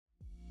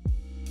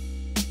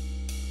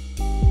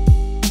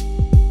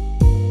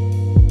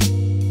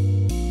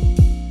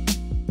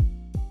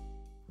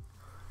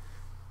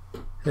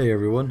Hey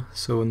everyone,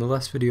 so in the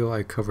last video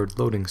I covered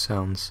loading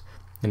sounds,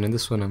 and in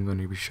this one I'm going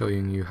to be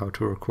showing you how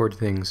to record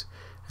things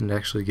and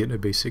actually get a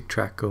basic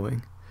track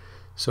going.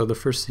 So the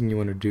first thing you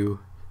want to do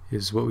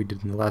is what we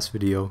did in the last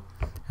video,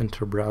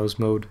 enter browse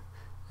mode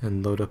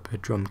and load up a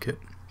drum kit.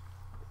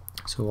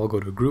 So I'll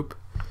go to group,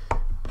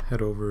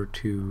 head over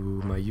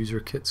to my user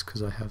kits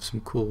because I have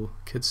some cool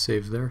kits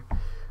saved there,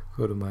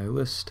 go to my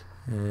list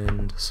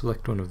and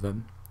select one of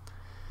them.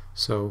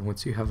 So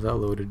once you have that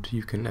loaded,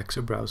 you can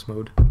exit browse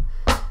mode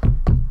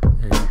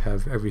and you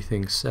have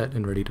everything set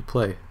and ready to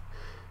play.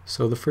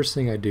 So the first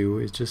thing I do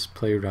is just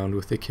play around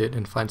with the kit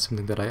and find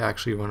something that I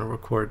actually want to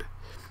record.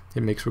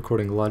 It makes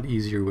recording a lot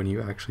easier when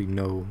you actually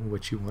know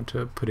what you want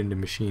to put into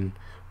Maschine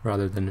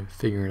rather than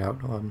figuring it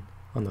out on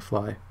the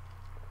fly.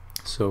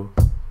 So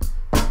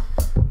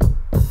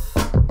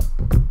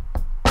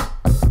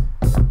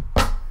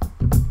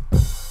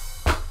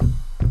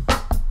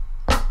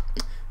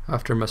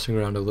after messing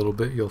around a little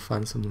bit, you'll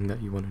find something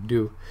that you want to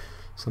do,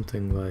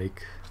 something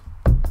like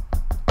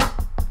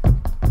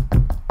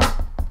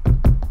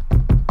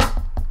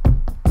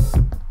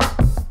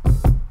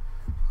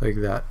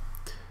that.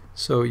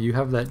 So you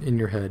have that in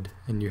your head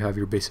and you have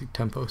your basic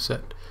tempo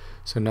set.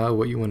 So now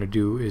what you want to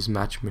do is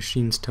match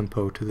Maschine's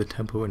tempo to the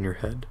tempo in your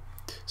head.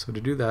 So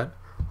to do that,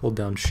 hold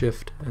down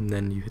shift and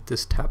then you hit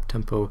this tap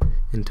tempo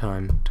in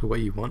time to what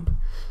you want.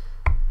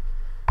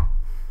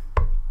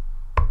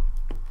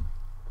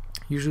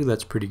 Usually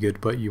that's pretty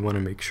good, but you want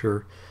to make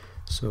sure.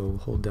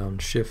 So hold down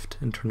shift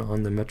and turn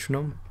on the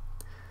metronome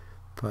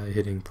by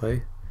hitting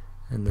play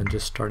and then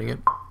just starting it.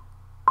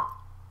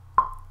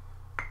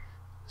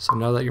 So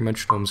now that your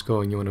metronome's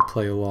going, you want to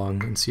play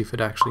along and see if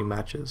it actually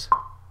matches.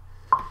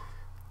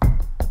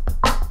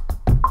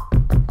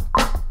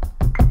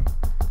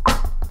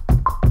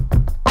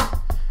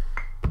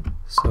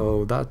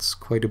 So that's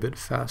quite a bit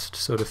fast.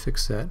 So to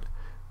fix that,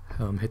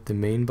 hit the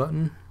main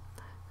button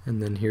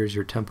and then here's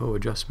your tempo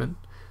adjustment.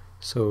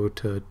 So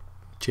to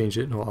change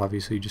it, well,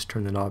 obviously you just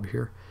turn the knob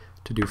here.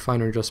 To do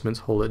finer adjustments,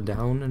 hold it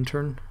down and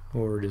turn,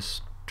 or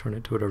just turn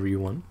it to whatever you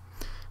want.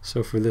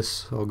 So for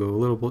this, I'll go a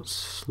little bit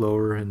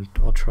slower and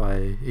I'll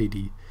try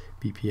 80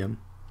 BPM.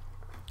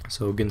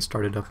 So again,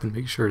 start it up and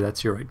make sure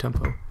that's your right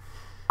tempo.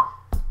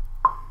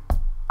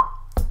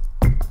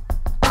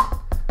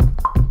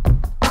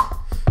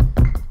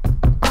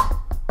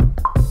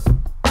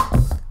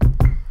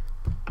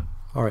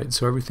 Alright,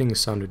 so everything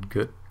sounded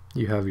good.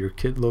 You have your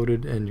kit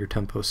loaded and your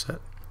tempo set.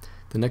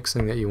 The next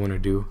thing that you want to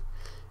do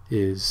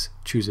is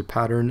choose a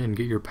pattern and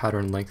get your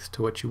pattern length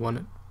to what you want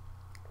it.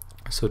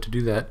 So to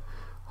do that,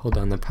 hold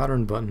down the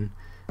pattern button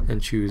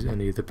and choose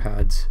any of the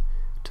pads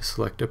to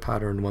select a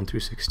pattern 1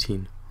 through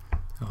 16.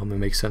 It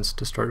makes sense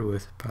to start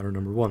with pattern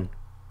number 1.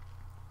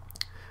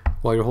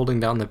 While you're holding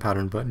down the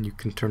pattern button, you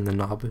can turn the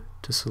knob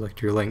to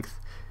select your length.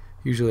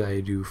 Usually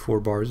I do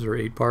 4 bars or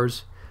 8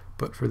 bars,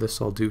 but for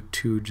this I'll do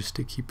 2 just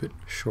to keep it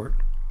short.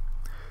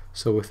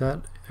 So with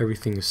that,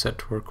 everything is set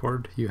to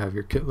record. You have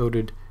your kit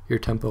loaded, your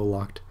tempo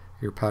locked,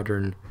 your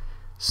pattern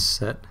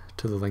set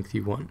to the length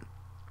you want.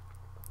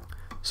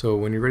 So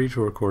when you're ready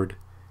to record,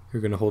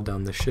 you're going to hold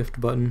down the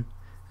shift button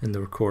and the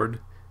record,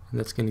 and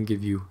that's going to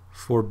give you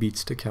 4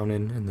 beats to count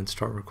in and then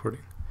start recording.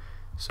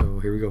 So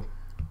here we go.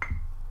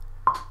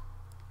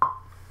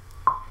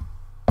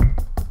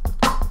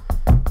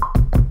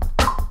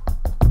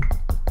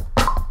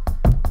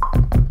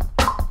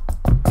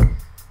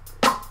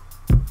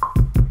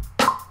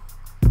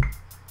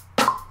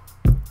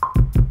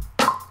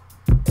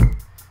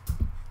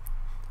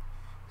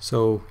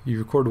 So you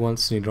record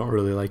once and you don't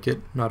really like it,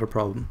 not a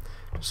problem.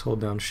 Just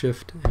hold down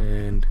shift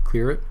and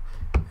clear it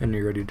and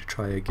you're ready to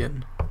try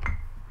again.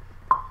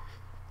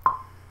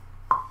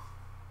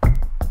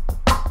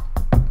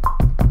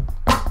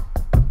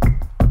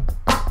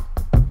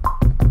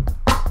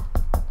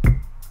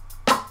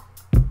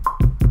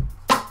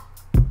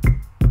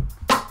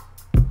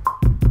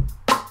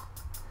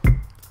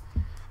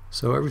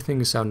 So everything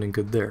is sounding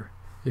good there.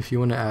 If you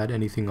want to add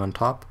anything on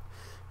top,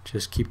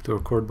 just keep the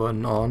record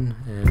button on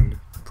and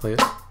play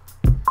it.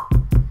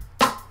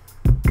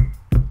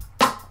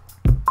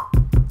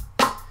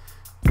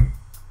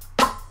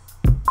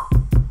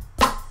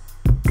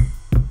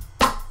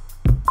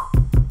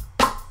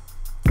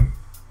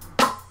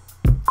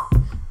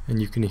 And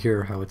you can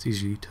hear how it's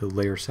easy to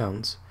layer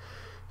sounds.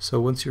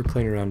 So once you're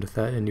playing around with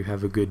that and you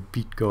have a good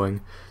beat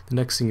going, the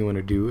next thing you want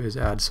to do is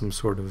add some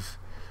sort of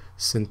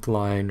synth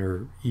line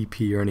or EP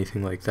or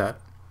anything like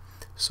that.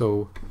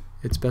 So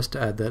it's best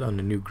to add that on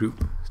a new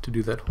group. To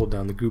do that, hold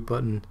down the group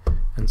button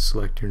and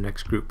select your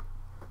next group.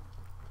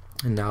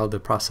 And now the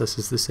process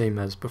is the same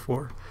as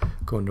before.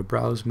 Go into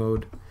browse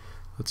mode.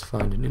 Let's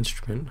find an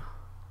instrument.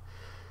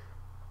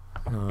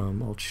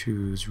 I'll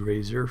choose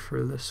Razor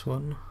for this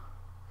one.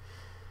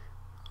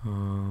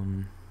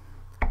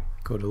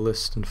 Go to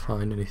list and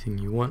find anything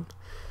you want.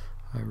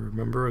 I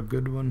remember a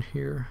good one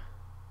here.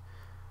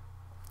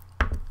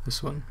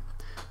 This one.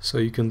 So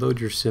you can load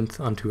your synth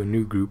onto a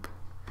new group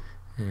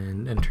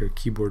and enter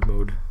keyboard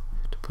mode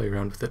to play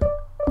around with it.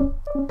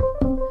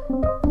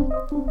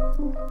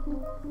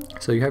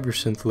 So you have your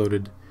synth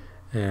loaded,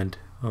 and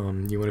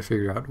you want to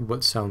figure out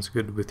what sounds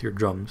good with your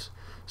drums.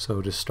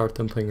 So just start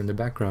them playing in the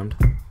background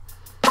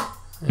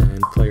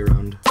and play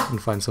around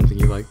and find something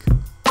you like.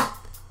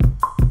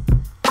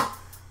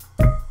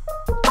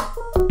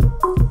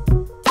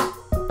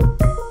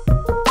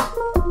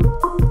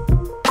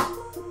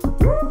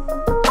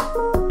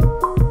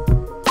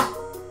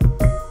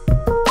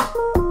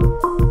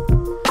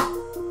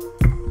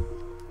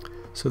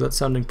 So that's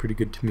sounding pretty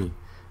good to me.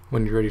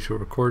 When you're ready to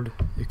record,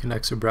 you can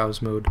exit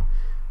browse mode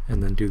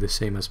and then do the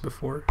same as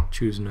before.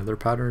 Choose another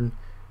pattern,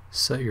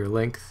 set your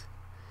length,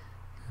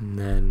 and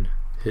then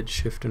hit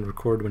shift and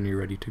record when you're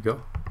ready to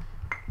go.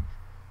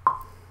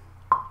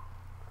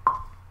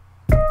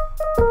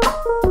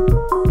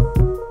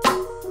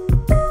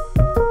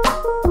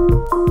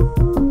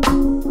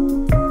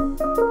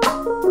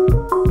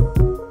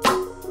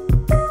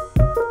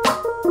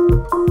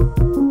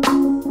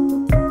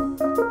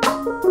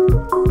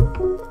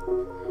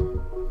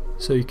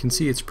 So you can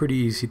see it's pretty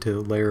easy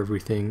to layer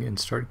everything and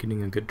start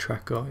getting a good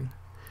track going.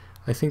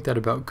 I think that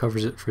about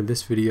covers it for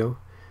this video.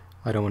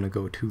 I don't want to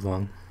go too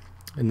long.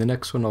 In the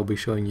next one I'll be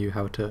showing you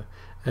how to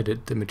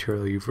edit the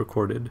material you've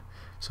recorded.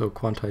 So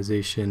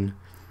quantization,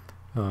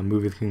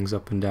 moving things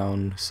up and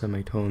down,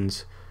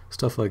 semitones,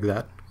 stuff like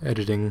that.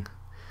 Editing,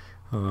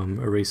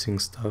 erasing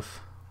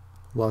stuff.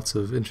 Lots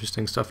of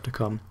interesting stuff to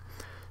come.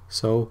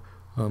 So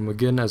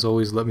again, as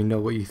always, let me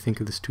know what you think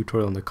of this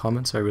tutorial in the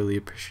comments. I really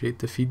appreciate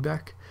the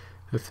feedback.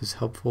 If it's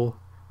helpful,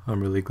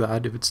 I'm really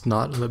glad. If it's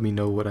not, let me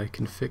know what I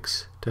can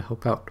fix to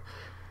help out.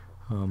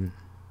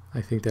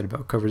 I think that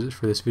about covers it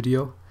for this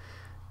video,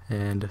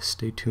 and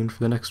stay tuned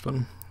for the next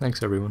one.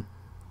 Thanks everyone.